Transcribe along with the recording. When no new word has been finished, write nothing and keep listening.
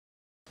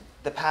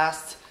the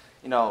past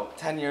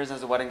 10 years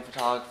as a wedding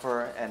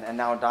photographer and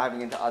now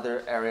diving into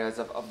other areas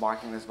of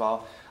marketing as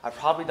well, I've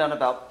probably done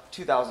about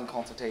 2,000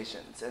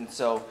 consultations. And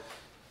so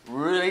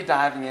really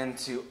diving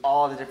into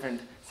all the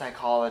different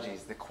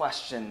psychologies, the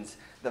questions,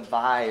 the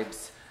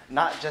vibes,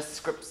 not just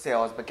script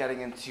sales, but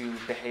getting into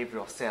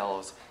behavioral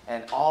sales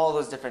and all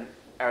those different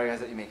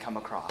areas that you may come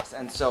across.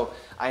 And so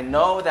I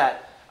know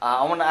that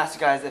I want to ask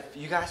you guys if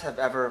you guys have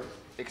ever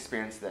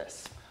experienced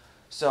this.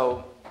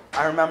 So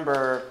I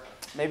remember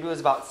maybe it was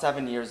about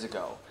 7 years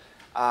ago.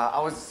 I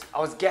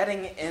was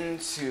getting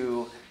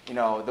into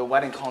the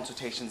wedding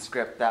consultation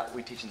script that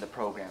we teach in the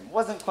program.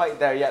 Wasn't quite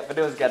there yet, but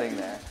it was getting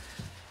there.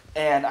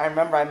 And I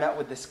remember I met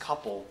with this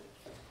couple,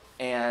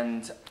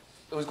 and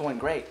it was going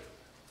great.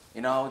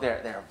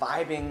 They're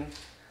vibing.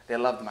 They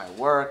loved my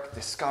work.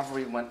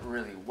 Discovery went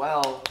really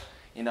well.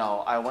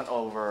 I went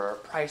over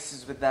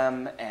prices with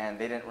them, and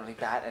they didn't really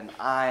bat an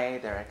eye.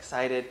 They're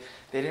excited.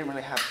 They didn't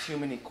really have too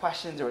many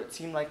questions, or it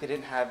seemed like they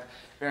didn't have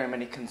very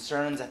many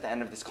concerns at the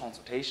end of this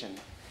consultation.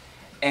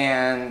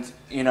 And,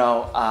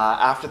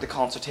 after the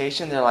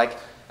consultation, they're like,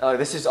 oh,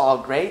 this is all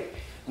great.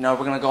 We're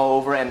going to go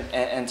over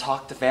and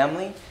talk to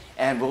family,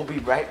 and we'll be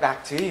right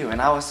back to you.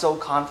 And I was so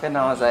confident.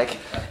 I was like,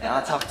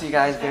 I'll talk to you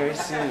guys very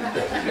soon.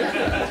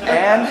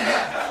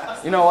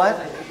 And you know what?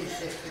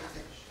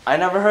 I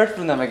never heard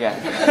from them again.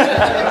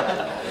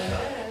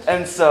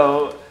 And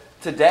so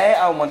today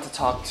I want to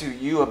talk to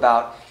you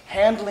about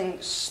handling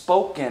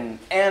spoken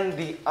and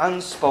the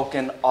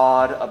unspoken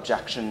odd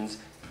objections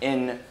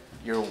in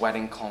your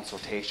wedding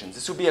consultations.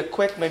 This will be a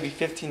quick, maybe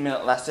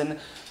 15-minute lesson,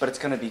 but it's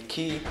going to be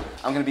key.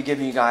 I'm going to be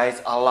giving you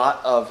guys a lot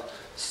of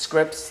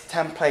scripts,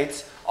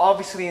 templates.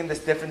 Obviously, in these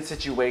different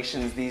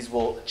situations, these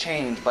will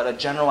change, but a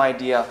general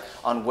idea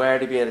on where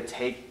to be able to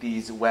take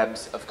these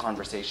webs of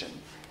conversation.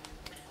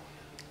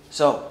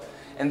 So,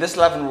 in this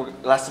lesson,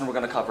 we're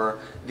going to cover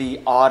the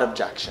odd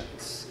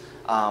objections,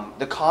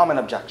 the common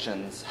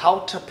objections, how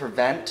to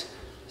prevent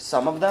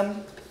some of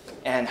them,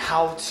 and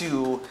how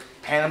to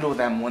handle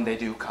them when they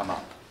do come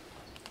up.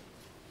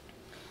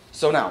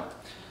 So now,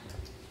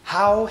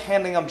 how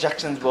handling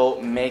objections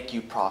will make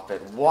you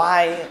profit.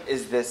 Why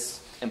is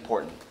this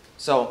important?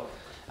 So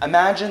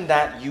imagine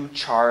that you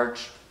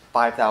charge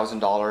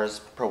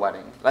 $5,000 per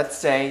wedding. Let's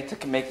say,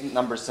 to make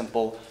numbers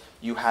simple,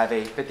 you have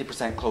a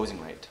 50%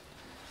 closing rate.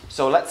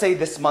 So let's say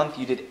this month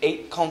you did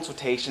 8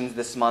 consultations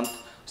this month,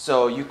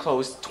 so you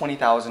closed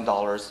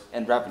 $20,000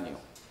 in revenue.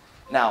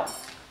 Now,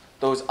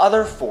 those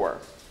other four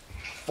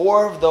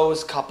of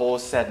those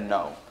couples said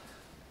no.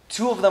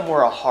 2 of them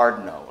were a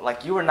hard no.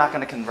 Like you're not going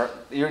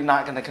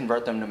to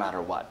convert them no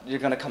matter what. You're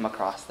going to come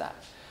across that.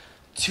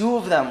 2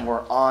 of them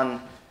were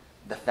on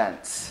the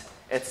fence.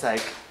 It's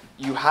like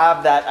you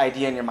have that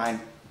idea in your mind,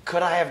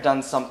 could I have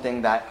done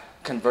something that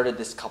converted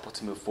this couple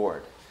to move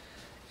forward?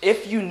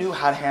 If you knew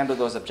how to handle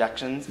those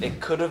objections, it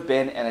could have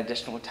been an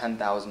additional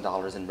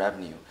 $10,000 in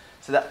revenue.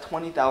 So that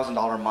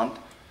 $20,000 month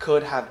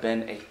could have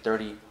been a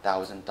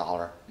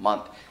 $30,000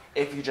 month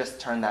if you just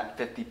turn that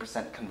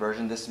 50%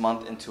 conversion this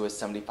month into a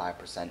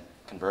 75%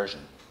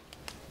 conversion.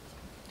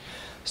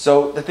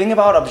 So the thing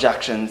about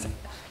objections,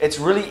 it's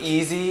really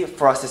easy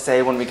for us to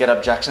say when we get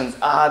objections,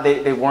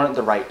 they weren't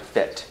the right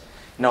fit.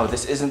 No,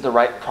 this isn't the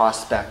right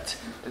prospect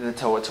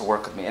to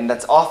work with me. And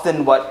that's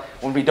often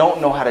when we don't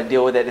know how to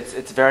deal with it,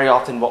 it's very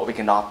often what we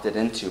can opt it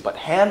into. But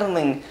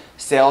handling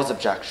sales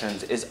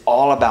objections is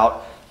all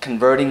about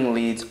converting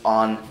leads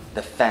on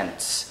the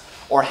fence,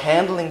 or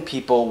handling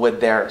people with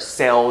their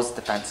sales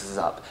defenses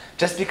up.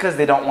 Just because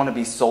they don't want to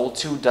be sold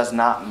to does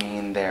not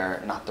mean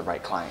they're not the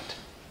right client.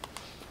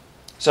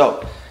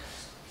 So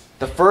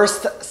the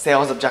first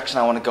sales objection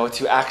I want to go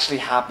to actually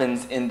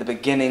happens in the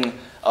beginning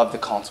of the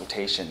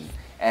consultation.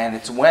 And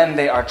it's when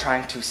they are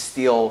trying to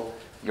steal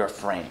your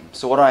frame.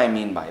 So what do I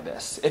mean by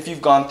this? If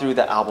you've gone through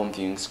the album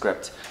viewing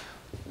script,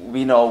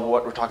 we know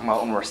what we're talking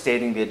about when we're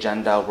stating the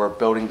agenda, we're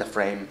building the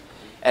frame.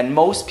 And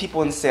most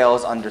people in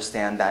sales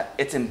understand that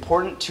it's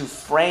important to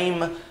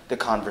frame the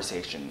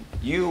conversation.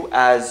 You,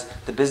 as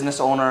the business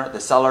owner, the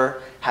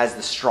seller, has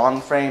the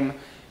strong frame.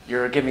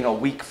 You're giving a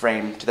weak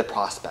frame to the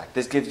prospect.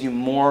 This gives you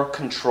more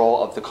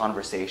control of the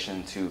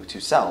conversation to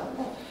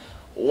sell.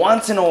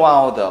 Once in a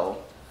while, though,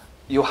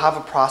 you'll have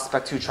a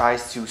prospect who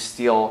tries to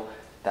steal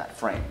that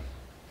frame.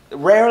 It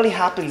rarely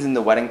happens in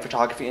the wedding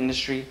photography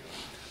industry,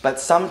 but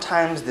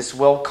sometimes this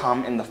will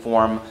come in the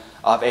form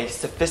of a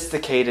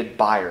sophisticated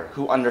buyer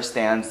who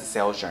understands the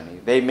sales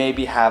journey. They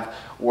maybe have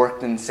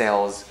worked in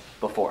sales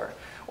before,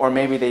 or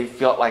maybe they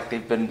feel like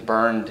they've been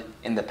burned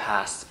in the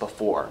past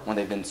before when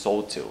they've been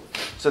sold to.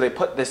 So they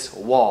put this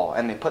wall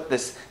and they put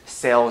this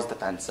sales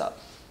defense up.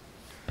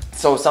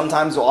 So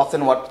sometimes,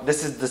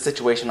 this is the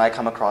situation I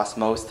come across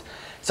most.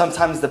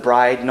 Sometimes the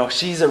bride,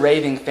 she's a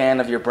raving fan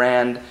of your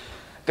brand.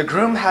 The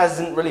groom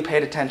hasn't really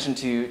paid attention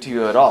to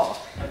you at all.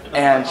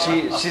 And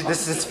this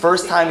is his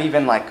first time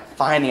even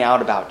finding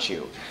out about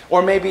you.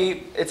 Or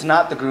maybe it's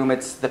not the groom,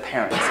 it's the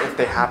parents if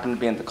they happen to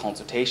be in the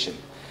consultation.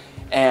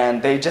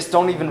 And they just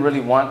don't even really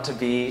want to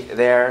be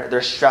there.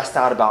 They're stressed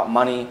out about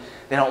money.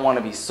 They don't want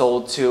to be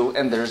sold to.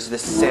 And there's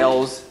this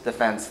sales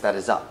defense that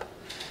is up.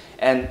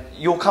 And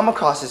you'll come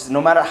across this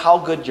no matter how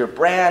good your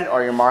brand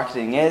or your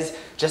marketing is,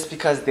 just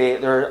because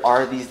there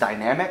are these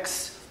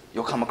dynamics,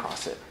 you'll come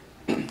across it.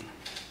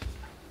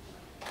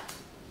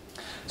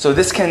 So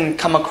this can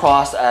come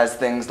across as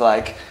things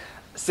like,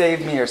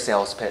 save me your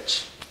sales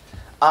pitch.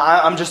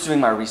 I'm just doing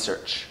my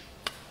research.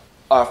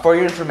 For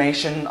your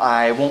information,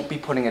 I won't be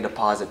putting a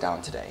deposit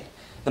down today.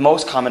 The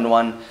most common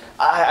one,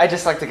 I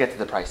just like to get to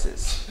the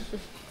prices.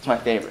 It's my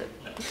favorite.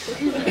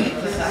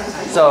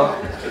 So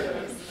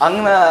I'm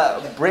going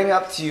to bring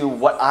up to you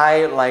what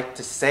I like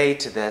to say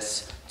to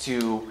this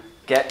to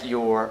get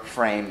your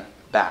frame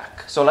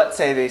back. So let's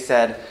say they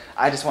said,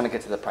 I just want to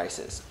get to the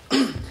prices.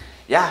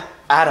 Yeah,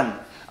 Adam,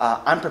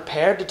 I'm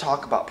prepared to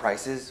talk about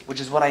prices,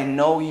 which is what I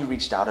know you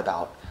reached out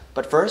about.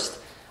 But first,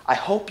 I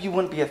hope you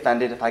wouldn't be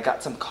offended if I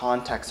got some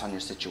context on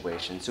your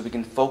situation so we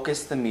can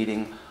focus the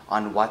meeting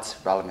on what's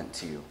relevant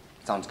to you.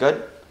 Sounds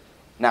good?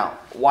 Now,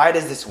 why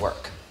does this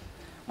work?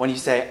 When you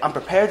say, I'm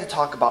prepared to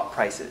talk about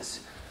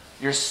prices,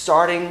 you're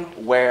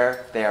starting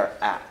where they're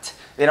at.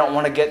 They don't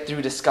want to get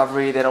through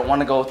discovery. They don't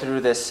want to go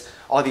through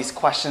all these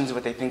questions,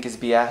 what they think is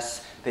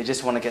BS. They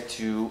just want to get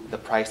to the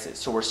prices.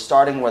 So we're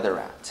starting where they're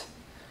at.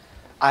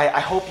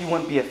 I hope you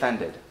wouldn't be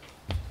offended.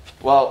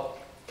 Well,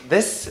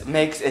 this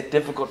makes it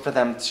difficult for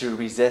them to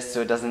resist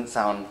so it doesn't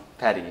sound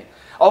petty.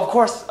 Oh, of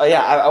course,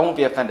 yeah, I won't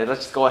be offended.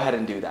 Let's just go ahead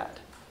and do that.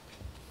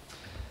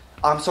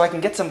 So I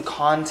can get some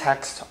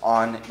context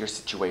on your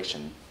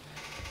situation.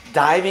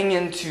 Diving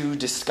into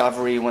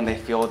discovery when they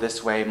feel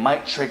this way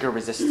might trigger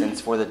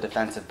resistance for the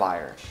defensive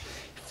buyer.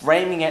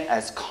 Framing it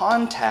as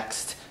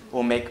context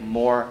will make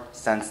more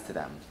sense to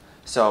them.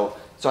 So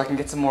I can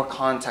get some more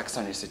context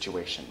on your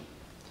situation.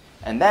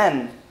 And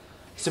then,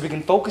 so we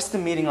can focus the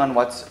meeting on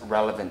what's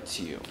relevant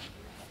to you.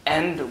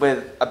 End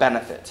with a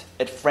benefit.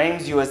 It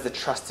frames you as the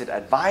trusted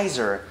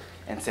advisor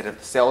instead of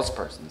the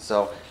salesperson.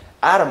 So,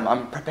 Adam,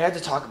 I'm prepared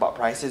to talk about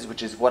prices,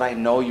 which is what I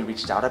know you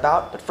reached out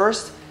about. But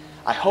first,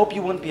 I hope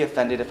you wouldn't be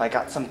offended if I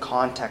got some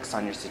context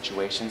on your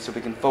situation so we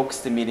can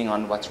focus the meeting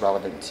on what's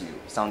relevant to you.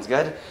 Sounds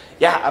good?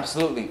 Yeah,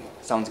 absolutely.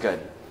 Sounds good.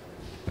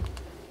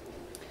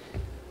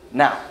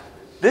 Now,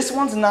 this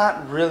one's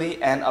not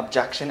really an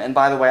objection, and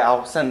by the way,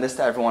 I'll send this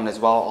to everyone as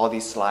well, all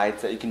these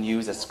slides that you can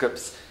use as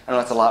scripts. I know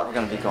that's a lot we're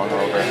going to be going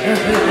over.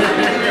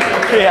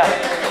 Yeah.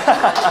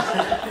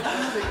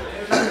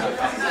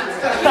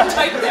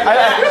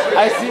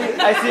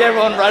 I see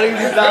everyone writing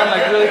these down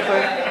like really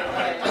quick.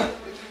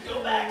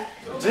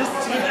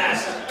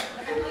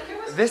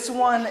 This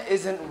one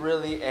isn't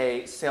really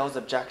a sales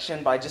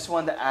objection, but I just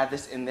wanted to add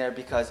this in there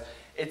because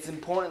it's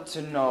important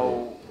to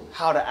know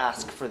how to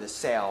ask for the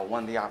sale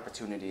when the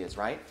opportunity is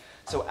right.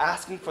 So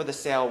asking for the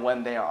sale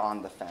when they are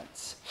on the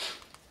fence.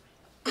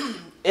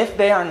 If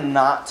they are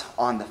not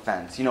on the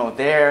fence,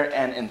 they're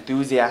an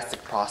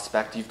enthusiastic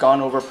prospect, you've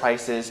gone over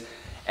prices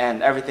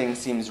and everything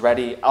seems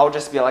ready, I'll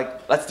just be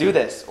like, let's do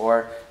this,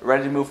 or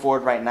ready to move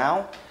forward right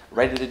now,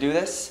 ready to do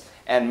this,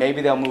 and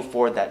maybe they'll move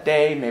forward that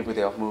day, maybe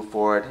they'll move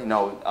forward,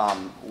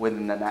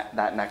 within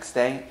that next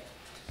day.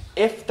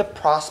 If the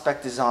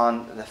prospect is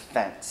on the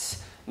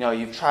fence,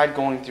 you've tried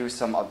going through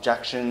some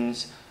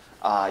objections,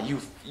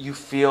 you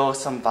feel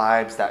some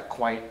vibes that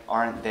quite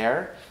aren't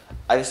there,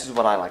 this is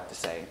what I like to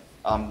say.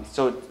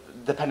 So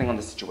depending on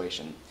the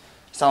situation.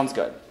 Sounds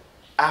good.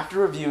 After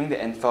reviewing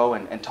the info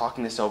and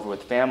talking this over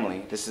with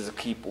family, this is a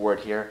key word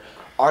here,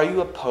 are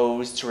you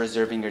opposed to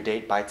reserving your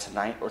date by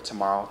tonight or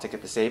tomorrow to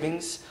get the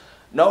savings?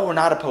 No, we're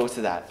not opposed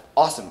to that.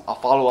 Awesome, I'll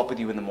follow up with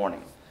you in the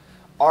morning.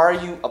 Are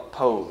you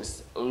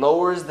opposed?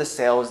 Lowers the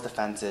sales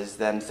defenses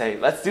than say,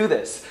 let's do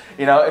this.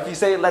 If you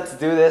say, let's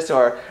do this,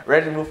 or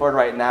ready to move forward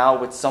right now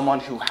with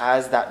someone who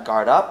has that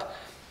guard up,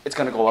 it's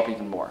going to go up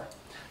even more.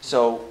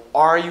 So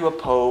are you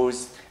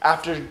opposed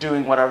after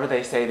doing whatever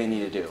they say they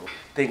need to do?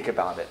 Think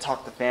about it.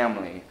 Talk to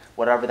family,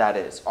 whatever that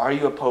is. Are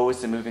you opposed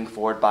to moving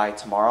forward by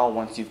tomorrow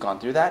once you've gone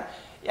through that?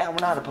 Yeah, we're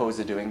not opposed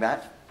to doing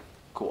that.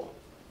 Cool.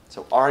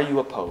 So are you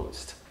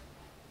opposed?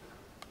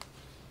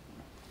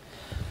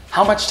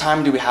 How much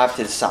time do we have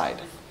to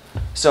decide?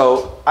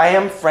 So I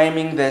am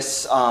framing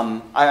this,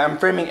 I'm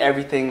framing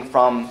everything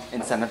from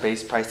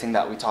incentive-based pricing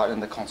that we taught in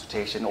the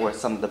consultation or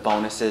some of the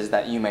bonuses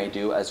that you may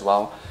do as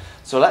well.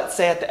 So let's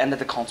say at the end of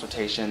the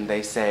consultation,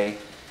 they say,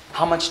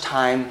 how much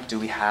time do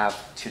we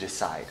have to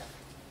decide?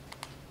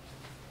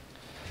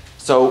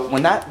 So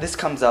when this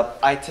comes up,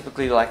 I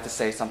typically like to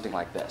say something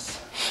like this.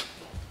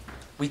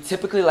 We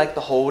typically like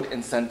to hold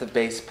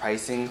incentive-based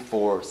pricing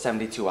for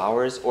 72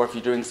 hours, or if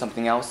you're doing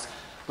something else,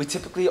 we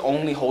typically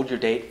only hold your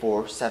date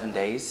for 7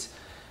 days.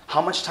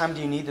 How much time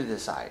do you need to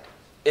decide?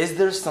 Is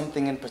there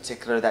something in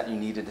particular that you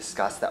need to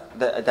discuss,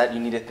 that you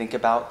need to think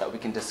about, that we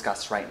can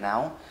discuss right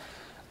now?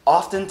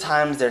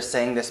 Oftentimes they're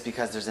saying this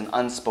because there's an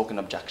unspoken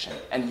objection,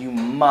 and you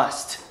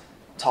must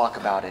talk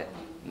about it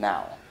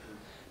now.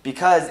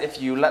 Because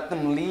if you let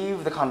them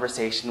leave the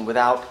conversation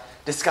without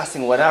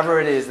discussing whatever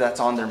it is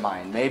that's on their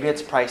mind, maybe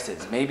it's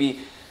prices,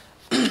 maybe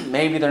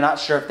they're not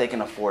sure if they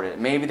can afford it,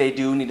 maybe they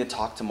do need to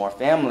talk to more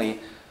family,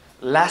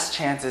 less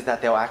chances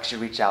that they'll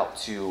actually reach out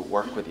to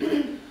work with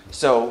you.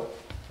 So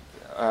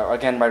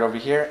again right over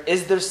here,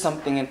 is there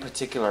something in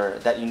particular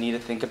that you need to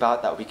think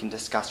about that we can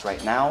discuss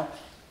right now?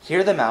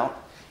 Hear them out.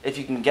 If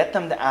you can get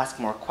them to ask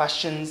more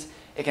questions,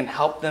 it can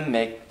help them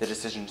make the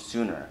decision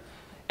sooner.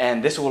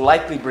 And this will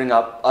likely bring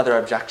up other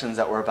objections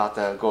that we're about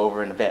to go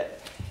over in a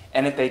bit.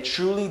 And if they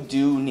truly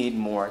do need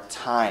more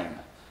time,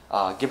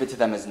 give it to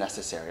them as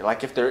necessary.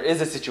 Like if there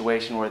is a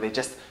situation where they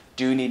just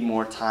do need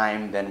more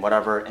time than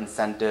whatever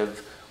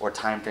incentive or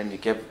time frame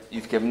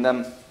you've given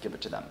them, give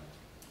it to them.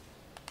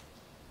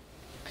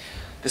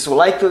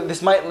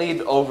 This might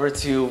lead over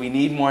to we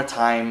need more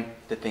time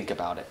to think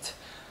about it.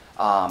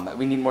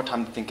 We need more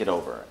time to think it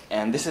over.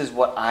 And this is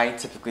what I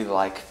typically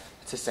like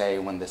to say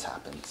when this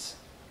happens.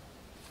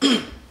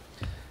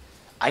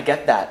 I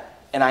get that,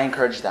 and I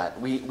encourage that.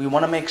 We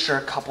want to make sure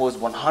couples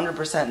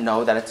 100%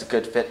 know that it's a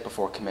good fit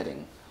before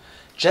committing.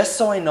 Just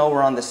so I know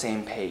we're on the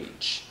same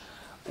page.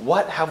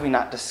 What have we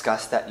not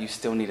discussed that you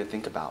still need to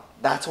think about?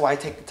 That's why I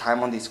take the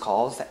time on these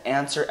calls to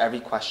answer every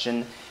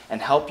question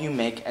and help you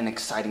make an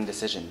exciting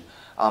decision.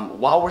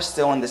 While we're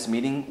still in this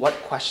meeting, what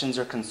questions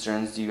or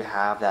concerns do you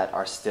have that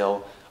are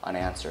still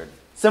unanswered?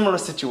 Similar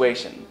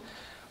situation.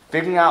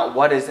 Figuring out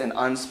what is an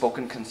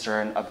unspoken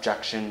concern,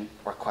 objection,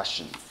 or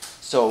question.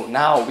 So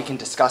now we can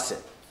discuss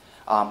it.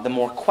 The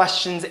more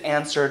questions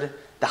answered,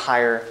 the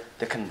higher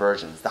the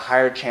conversions, the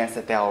higher chance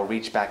that they'll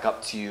reach back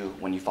up to you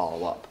when you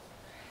follow up.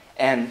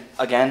 And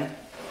again,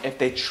 if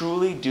they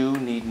truly do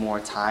need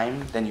more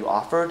time than you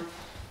offered,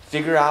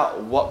 figure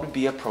out what would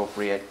be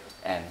appropriate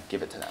and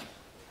give it to them.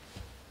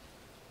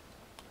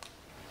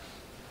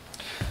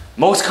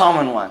 Most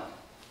common one,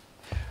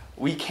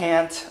 we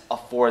can't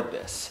afford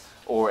this,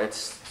 or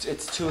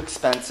it's too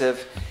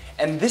expensive.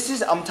 And this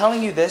is, I'm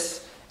telling you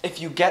this, if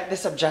you get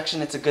this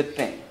objection, it's a good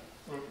thing.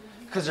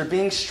 Because they're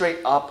being straight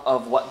up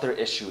of what their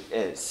issue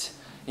is.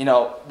 You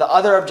know, the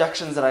other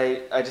objections that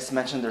I just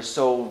mentioned, they're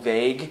so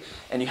vague,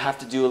 and you have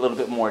to do a little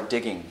bit more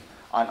digging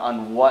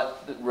on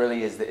what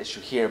really is the issue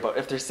here. But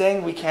if they're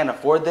saying we can't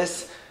afford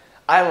this,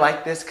 I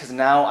like this because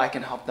now I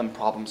can help them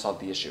problem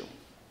solve the issue.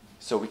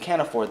 So we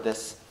can't afford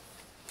this.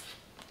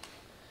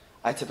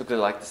 I typically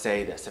like to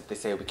say this. If they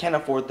say we can't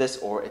afford this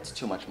or it's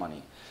too much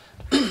money.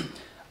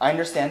 I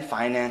understand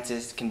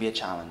finances can be a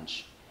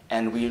challenge.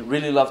 And we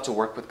really love to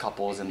work with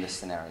couples in this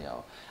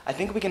scenario. I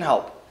think we can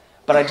help,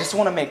 but I just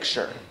want to make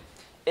sure.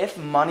 If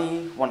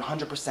money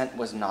 100%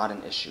 was not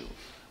an issue,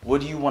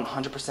 would you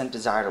 100%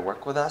 desire to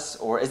work with us,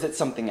 or is it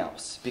something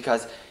else?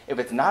 Because if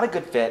it's not a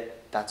good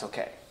fit, that's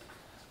okay.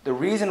 The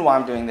reason why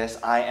I'm doing this,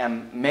 I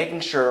am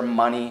making sure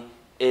money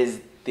is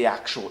the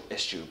actual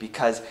issue.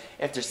 Because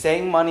if they're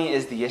saying money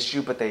is the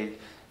issue, but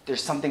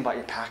there's something about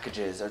your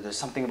packages, or there's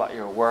something about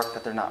your work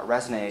that they're not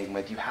resonating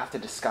with, you have to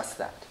discuss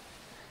that.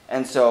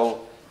 And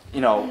so,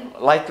 you know,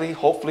 likely,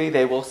 hopefully,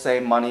 they will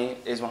say money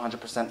is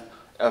 100%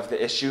 of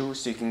the issue,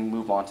 so you can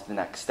move on to the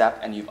next step,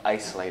 and you've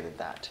isolated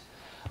that.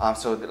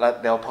 So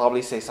they'll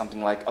probably say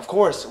something like, of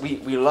course,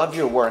 we love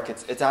your work,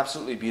 it's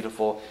absolutely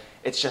beautiful,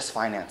 it's just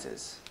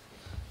finances.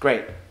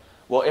 Great.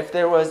 Well, if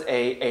there was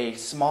a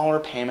smaller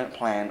payment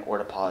plan or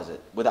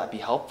deposit, would that be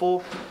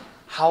helpful?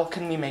 How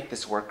can we make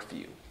this work for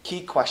you?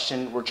 Key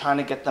question, we're trying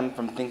to get them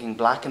from thinking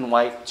black and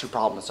white to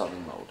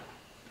problem-solving mode.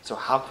 So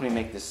how can we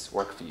make this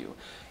work for you?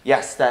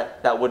 Yes,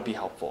 that would be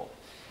helpful.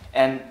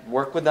 And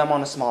work with them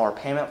on a smaller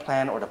payment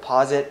plan or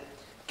deposit.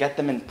 Get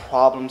them in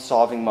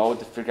problem-solving mode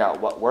to figure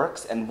out what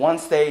works. And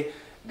once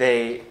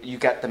you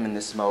get them in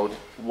this mode,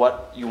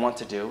 what you want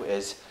to do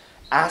is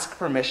ask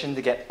permission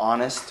to get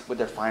honest with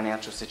their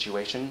financial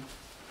situation.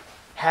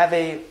 Have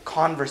a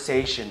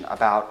conversation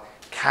about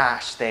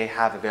cash they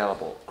have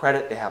available,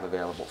 credit they have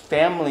available,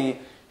 family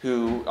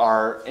who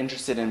are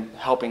interested in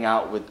helping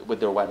out with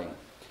their wedding.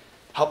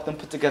 Help them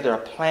put together a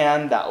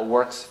plan that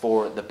works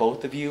for the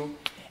both of you.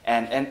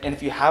 And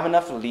if you have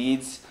enough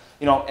leads,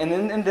 you know,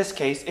 and in this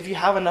case, if you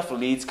have enough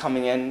leads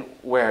coming in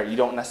where you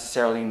don't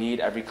necessarily need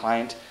every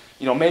client,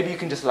 you know, maybe you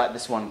can just let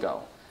this one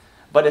go.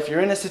 But if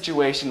you're in a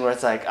situation where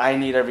it's like, I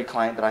need every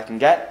client that I can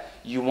get,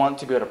 you want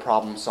to be able to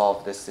problem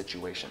solve this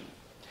situation.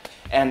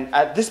 And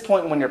at this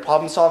point when you're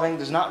problem solving,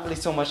 there's not really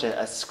so much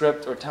a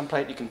script or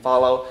template you can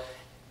follow.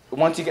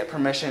 Once you get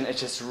permission, it's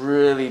just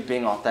really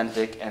being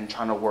authentic and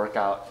trying to work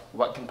out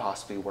what can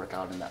possibly work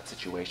out in that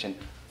situation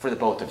for the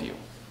both of you.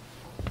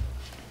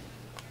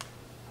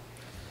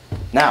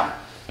 Now,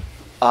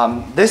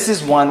 this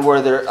is one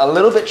where they're a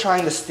little bit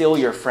trying to steal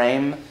your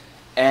frame,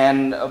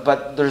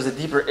 but there's a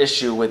deeper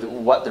issue with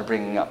what they're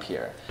bringing up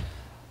here.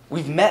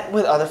 We've met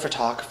with other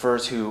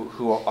photographers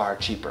who are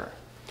cheaper.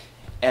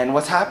 And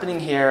what's happening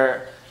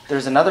here,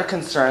 there's another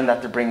concern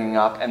that they're bringing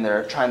up, and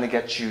they're trying to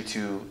get you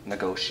to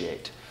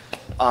negotiate.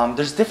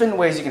 There's different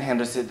ways you can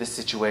handle this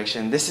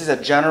situation. This is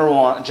a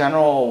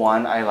general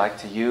one I like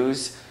to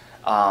use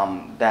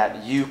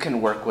that you can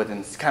work with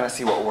and kind of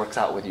see what works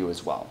out with you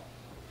as well.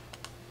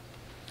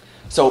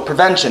 So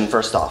prevention,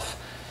 first off.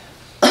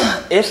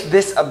 If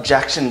this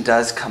objection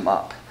does come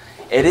up,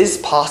 it is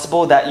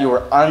possible that you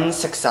were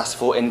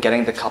unsuccessful in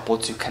getting the couple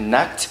to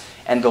connect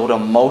and build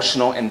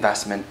emotional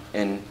investment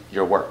in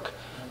your work.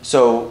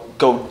 So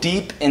go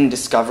deep in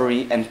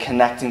discovery and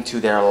connecting to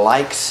their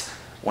likes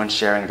when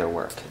sharing their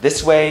work.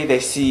 This way they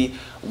see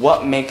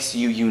what makes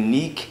you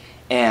unique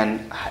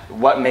and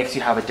what makes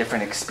you have a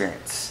different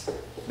experience.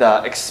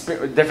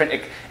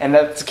 And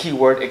that's the key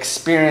word,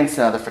 experience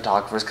than other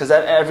photographers, because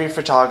every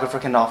photographer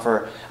can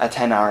offer a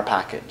 10-hour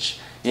package.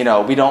 We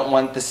don't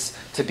want this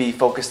to be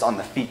focused on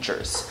the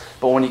features.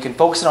 But when you can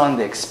focus on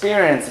the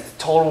experience, it's a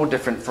total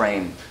different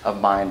frame of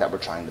mind that we're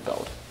trying to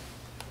build.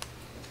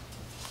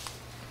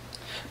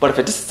 But if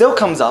it still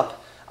comes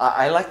up,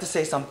 I like to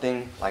say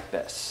something like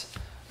this.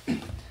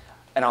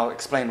 And I'll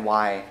explain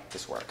why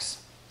this works.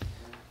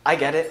 I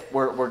get it.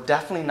 We're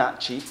definitely not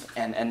cheap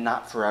and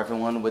not for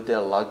everyone with the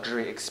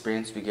luxury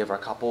experience we give our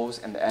couples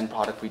and the end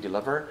product we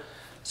deliver.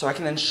 So I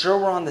can ensure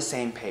we're on the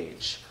same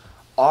page.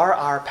 Are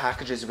our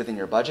packages within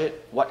your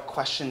budget? What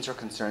questions or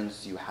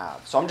concerns do you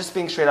have? So I'm just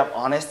being straight up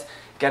honest,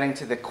 getting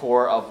to the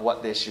core of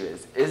what the issue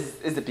is.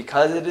 Is it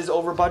because it is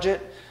over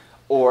budget?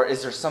 Or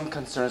is there some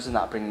concerns they're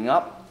not bringing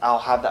up? I'll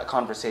have that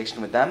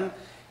conversation with them.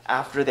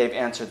 After they've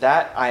answered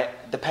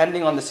that,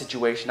 depending on the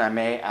situation, I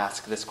may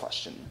ask this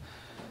question.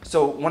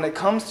 So when it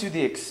comes to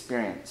the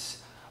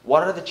experience,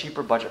 what are the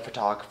cheaper budget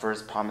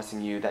photographers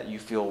promising you that you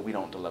feel we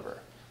don't deliver?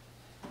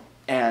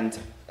 And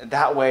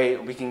that way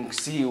we can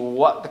see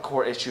what the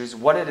core issues,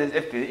 what it is,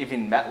 if they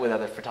even met with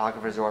other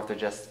photographers or if they're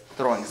just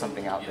throwing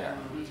something out there.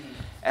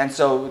 And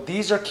so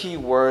these are key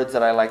words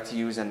that I like to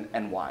use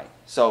and why.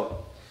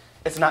 So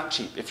it's not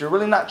cheap. If you're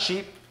really not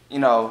cheap,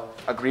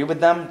 agree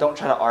with them. Don't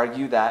try to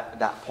argue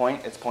that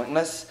point. It's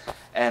pointless.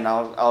 And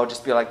I'll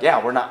just be like,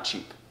 yeah, we're not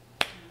cheap.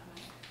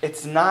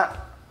 It's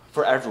not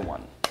for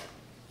everyone.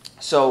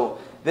 So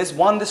this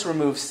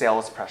removes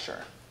sales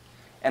pressure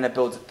and it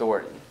builds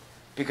authority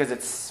because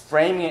it's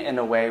framing it in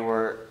a way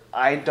where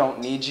I don't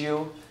need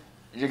you,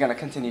 you're going to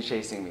continue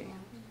chasing me.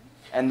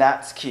 And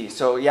that's key.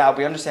 So yeah,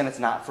 we understand it's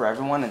not for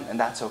everyone and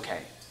that's okay.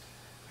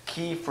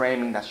 Key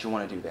framing that you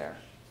want to do there.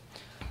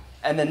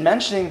 And then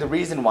mentioning the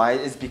reason why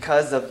is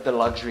because of the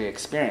luxury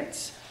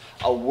experience.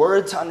 A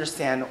word to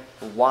understand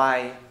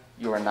why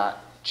you are not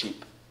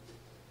cheap.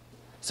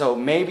 So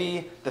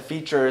maybe the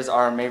features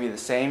are maybe the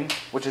same,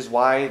 which is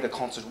why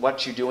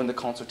what you do in the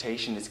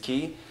consultation is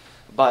key,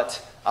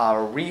 but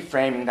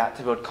reframing that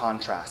to build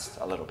contrast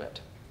a little bit.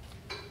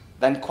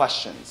 Then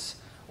questions.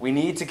 We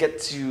need to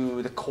get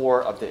to the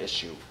core of the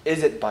issue.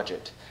 Is it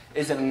budget?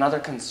 Is it another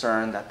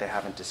concern that they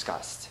haven't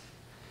discussed?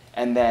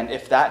 And then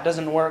if that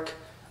doesn't work,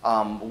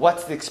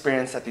 what's the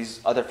experience that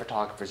these other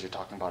photographers you're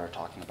talking about are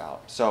talking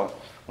about? So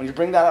when you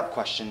bring that up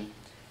question,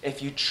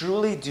 if you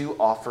truly do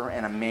offer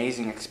an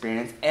amazing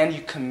experience and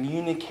you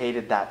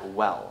communicated that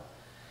well,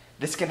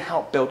 this can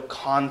help build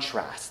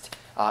contrast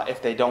if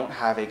they don't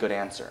have a good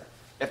answer.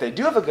 If they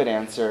do have a good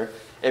answer,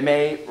 it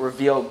may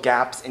reveal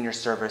gaps in your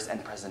service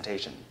and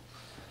presentation.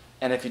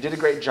 And if you did a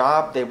great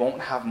job, they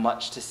won't have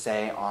much to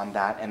say on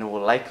that, and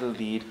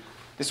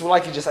this will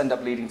likely just end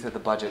up leading to the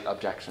budget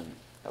objection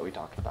that we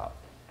talked about.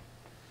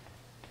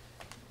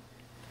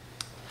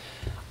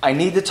 I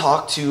need to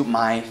talk to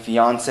my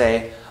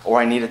fiance or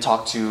I need to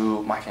talk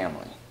to my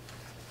family.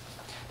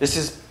 This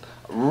is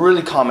a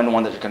really common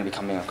one that you're going to be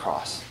coming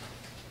across,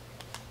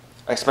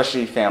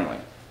 especially family.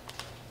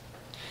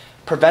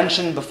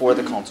 Prevention before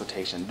the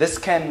consultation. This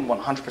can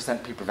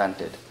 100% be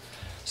prevented.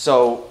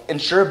 So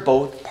ensure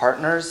both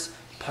partners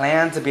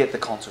plan to be at the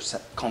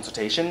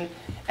consultation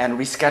and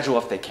reschedule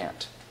if they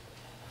can't.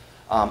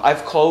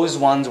 I've closed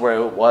ones where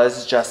it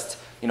was just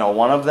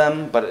one of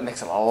them, but it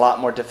makes it a lot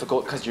more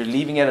difficult because you're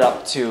leaving it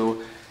up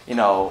to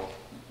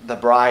the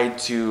bride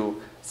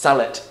to sell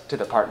it to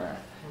the partner,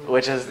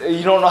 which is,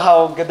 you don't know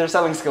how good their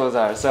selling skills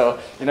are, so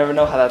you never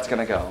know how that's going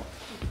to go.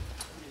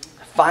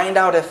 Find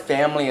out if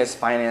family is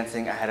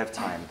financing ahead of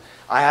time.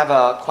 I have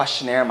a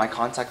questionnaire in my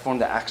contact form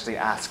that actually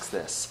asks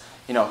this.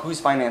 Who's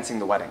financing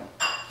the wedding?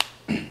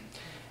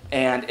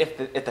 And if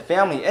the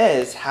family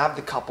is, have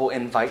the couple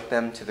invite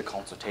them to the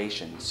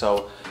consultation.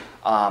 So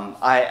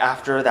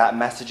after that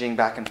messaging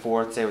back and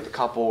forth, say with the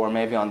couple or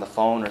maybe on the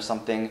phone or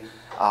something,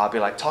 I'll be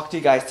like, talk to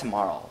you guys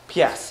tomorrow.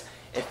 P.S.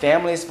 If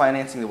family is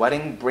financing the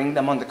wedding, bring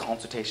them on the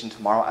consultation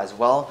tomorrow as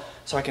well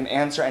so I can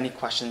answer any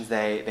questions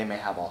they may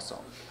have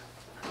also.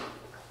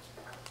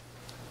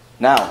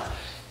 Now,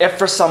 if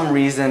for some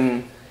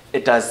reason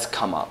it does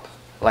come up,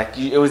 like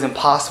it was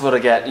impossible to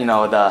get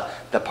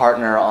the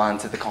partner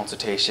onto the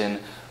consultation,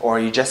 or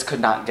you just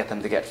could not get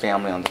them to get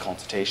family on the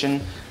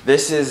consultation,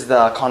 this is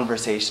the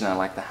conversation I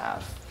like to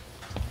have.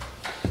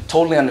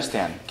 Totally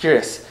understand.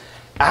 Curious.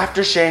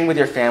 After sharing with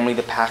your family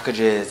the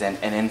packages and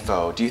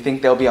info, do you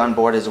think they'll be on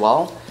board as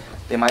well?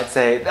 They might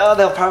say, oh,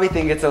 they'll probably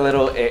think it's a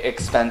little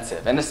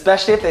expensive. And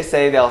especially if they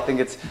say they'll think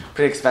it's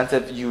pretty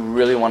expensive, you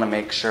really want to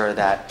make sure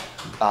that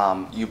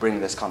you bring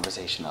this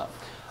conversation up.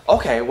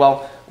 Okay,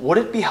 well, would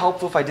it be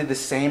helpful if I did the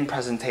same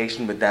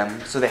presentation with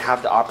them so they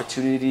have the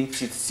opportunity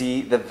to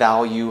see the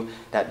value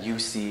that you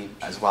see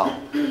as well?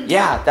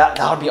 Yeah, that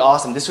would be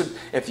awesome.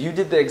 If you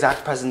did the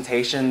exact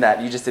presentation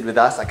that you just did with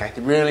us, I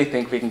really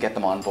think we can get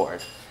them on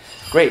board.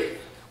 Great.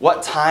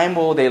 What time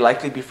will they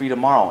likely be free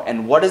tomorrow?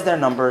 And what is their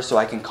number so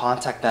I can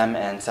contact them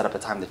and set up a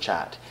time to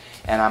chat?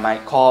 And I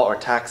might call or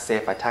text. Say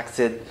if I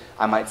texted,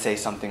 I might say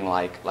something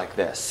like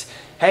this.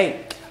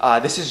 Hey,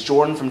 this is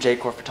Jordan from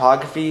J-Core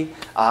Photography.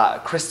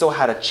 Crystal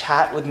had a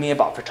chat with me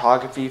about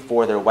photography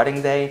for their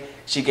wedding day.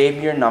 She gave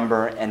me your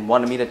number and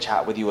wanted me to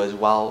chat with you as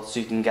well so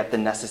you can get the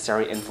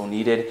necessary info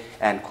needed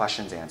and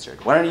questions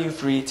answered. When are you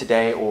free,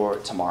 today or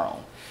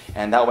tomorrow?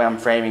 And that way I'm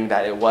framing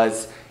that it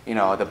was,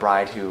 the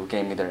bride who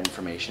gave me their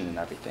information and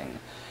everything.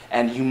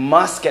 And you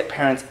must get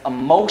parents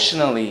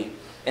emotionally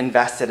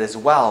invested as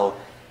well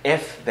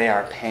if they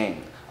are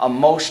paying.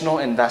 Emotional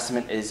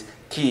investment is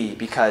key,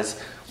 because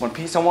when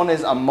someone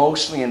is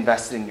emotionally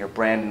invested in your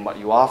brand and what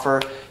you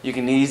offer, you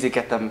can easily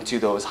get them to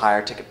those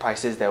higher ticket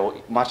prices. They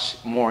will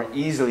much more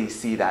easily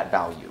see that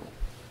value.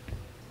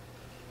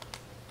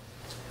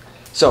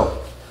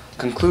 So,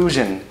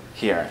 conclusion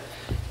here.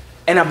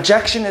 An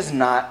objection is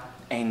not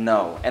a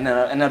no. And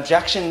an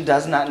objection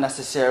does not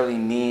necessarily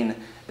mean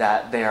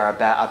that they are a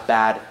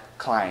bad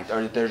client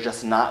or they're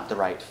just not the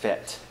right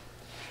fit.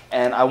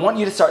 And I want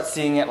you to start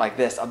seeing it like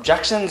this.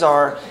 Objections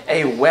are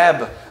a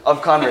web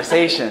of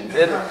conversations.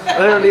 It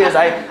literally is.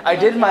 I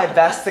did my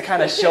best to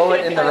kind of show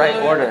it in the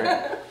right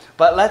order.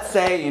 But let's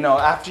say,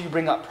 after you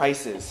bring up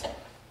prices,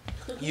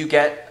 you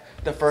get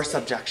the first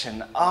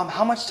objection.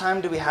 How much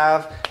time do we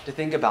have to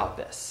think about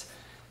this?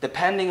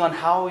 Depending on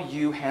how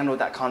you handle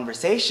that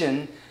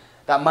conversation,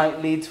 that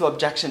might lead to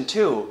objection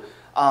 2.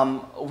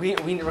 We're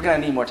going to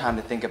need more time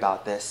to think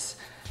about this.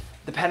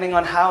 Depending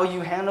on how you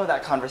handle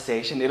that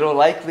conversation, it'll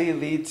likely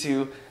lead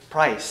to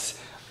price.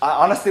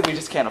 Honestly, we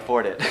just can't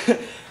afford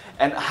it.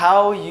 And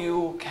how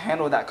you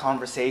handle that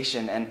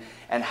conversation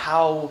and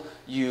how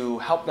you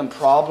help them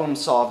problem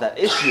solve that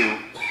issue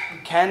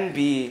can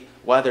be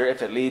whether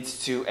if it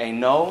leads to a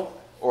no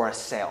or a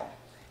sale.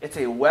 It's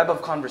a web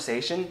of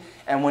conversation,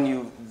 and when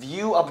you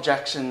view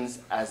objections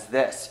as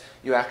this,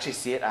 you actually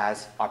see it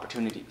as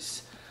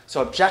opportunities.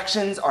 So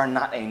objections are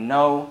not a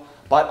no,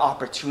 but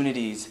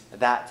opportunities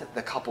that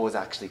the couple is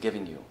actually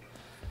giving you.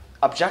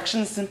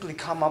 Objections simply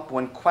come up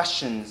when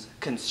questions,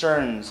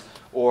 concerns,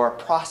 or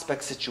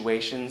prospect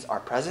situations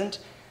are present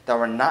that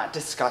were not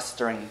discussed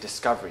during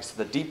discovery.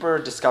 So the deeper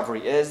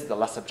discovery is, the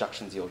less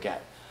objections you'll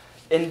get.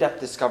 In-depth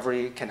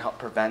discovery can help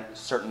prevent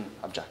certain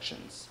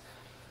objections.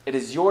 It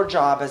is your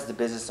job as the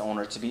business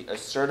owner to be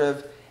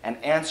assertive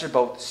and answer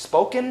both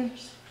spoken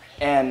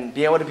and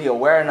be able to be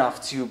aware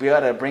enough to be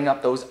able to bring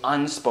up those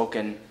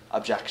unspoken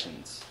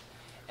objections.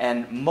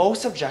 And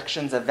most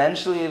objections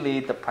eventually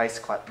lead to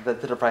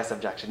the price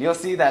objection. You'll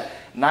see that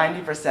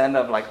 90%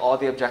 of all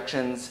the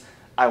objections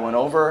I went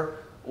over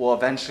will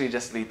eventually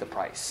just lead to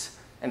price.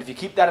 And if you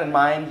keep that in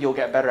mind, you'll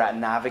get better at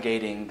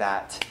navigating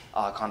that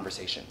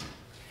conversation.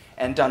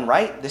 And done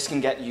right, this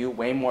can get you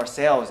way more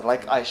sales.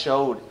 Like I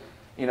showed,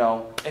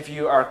 if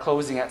you are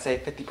closing at say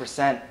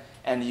 50%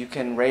 and you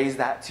can raise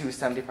that to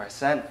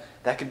 70%,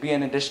 that could be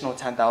an additional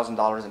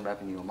 $10,000 in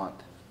revenue a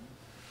month.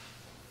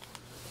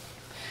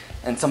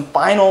 And some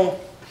final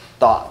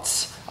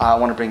thoughts I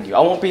want to bring you. I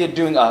won't be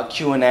doing a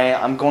Q&A.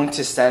 I'm going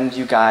to send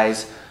you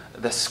guys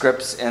the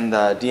scripts in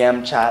the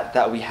DM chat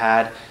that we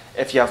had.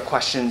 If you have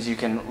questions, you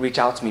can reach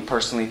out to me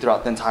personally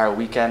throughout the entire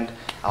weekend.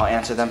 I'll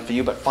answer them for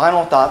you. But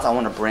final thoughts I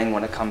want to bring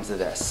when it comes to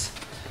this.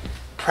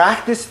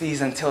 Practice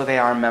these until they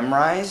are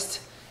memorized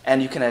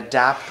and you can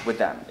adapt with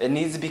them. It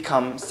needs to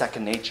become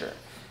second nature.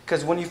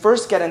 Because when you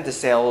first get into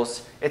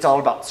sales, it's all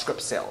about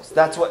script sales.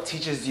 That's what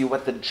teaches you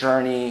what the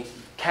journey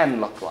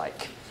can look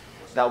like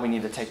that we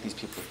need to take these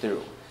people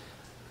through.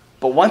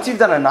 But once you've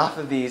done enough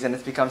of these and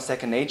it's become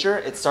second nature,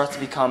 it starts to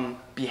become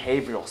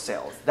behavioral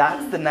sales.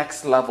 That's the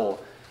next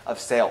level of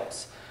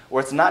sales,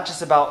 where it's not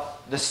just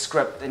about the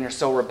script and you're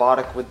so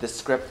robotic with the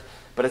script,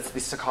 but it's the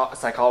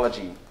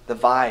psychology, the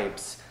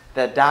vibes,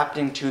 the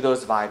adapting to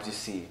those vibes you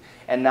see.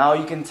 And now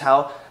you can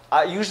tell,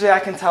 usually I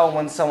can tell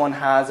when someone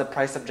has a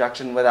price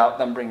objection without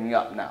them bringing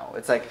up now.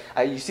 It's like,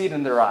 you see it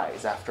in their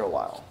eyes after a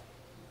while.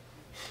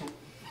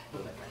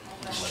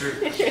 It's true.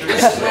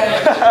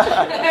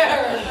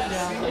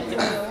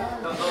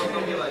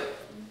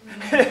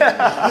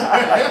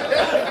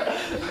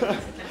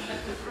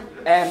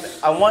 And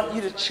I want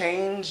you to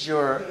change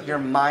your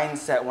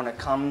mindset when it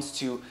comes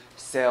to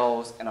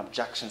sales and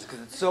objections, because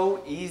it's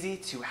so easy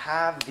to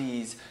have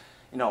these,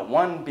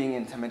 one, being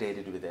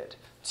intimidated with it,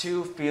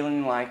 two,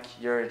 feeling like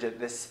you're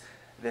this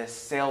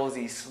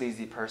salesy,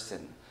 sleazy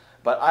person.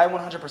 But I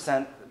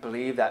 100%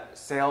 believe that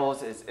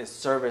sales is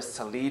service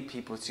to lead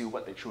people to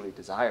what they truly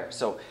desire.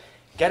 So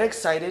get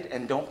excited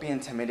and don't be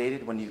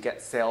intimidated when you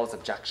get sales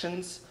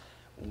objections.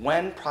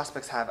 When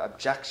prospects have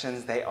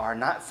objections, they are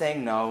not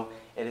saying no,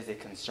 it is a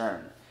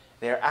concern.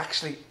 They are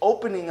actually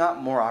opening up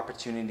more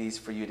opportunities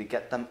for you to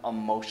get them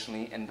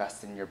emotionally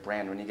invested in your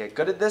brand. When you get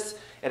good at this,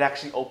 it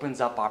actually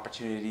opens up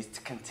opportunities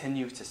to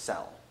continue to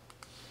sell.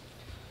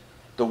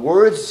 The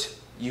words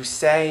you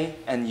say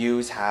and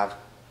use have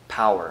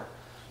power.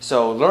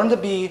 So learn to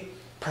be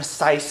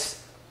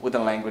precise with the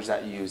language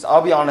that you use.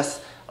 I'll be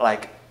honest,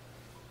 I'm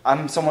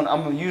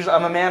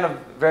a man of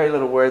very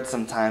little words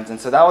sometimes, and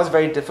so that was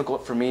very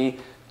difficult for me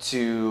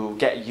to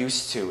get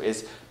used to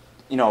is,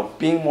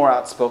 being more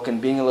outspoken,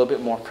 being a little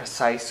bit more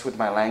precise with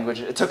my language.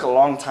 It took a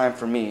long time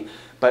for me,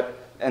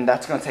 and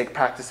that's going to take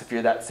practice if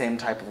you're that same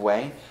type of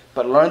way.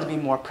 But learn to be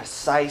more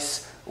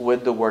precise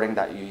with the wording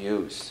that you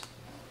use.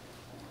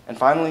 And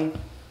finally,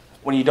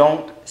 when you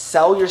don't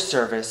sell your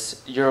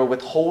service, you're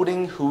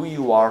withholding who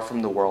you are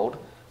from the world,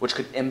 which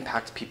could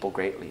impact people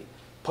greatly.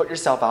 Put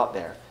yourself out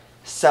there.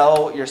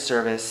 Sell your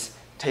service.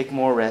 Take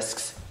more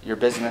risks. Your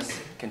business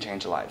can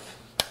change a life.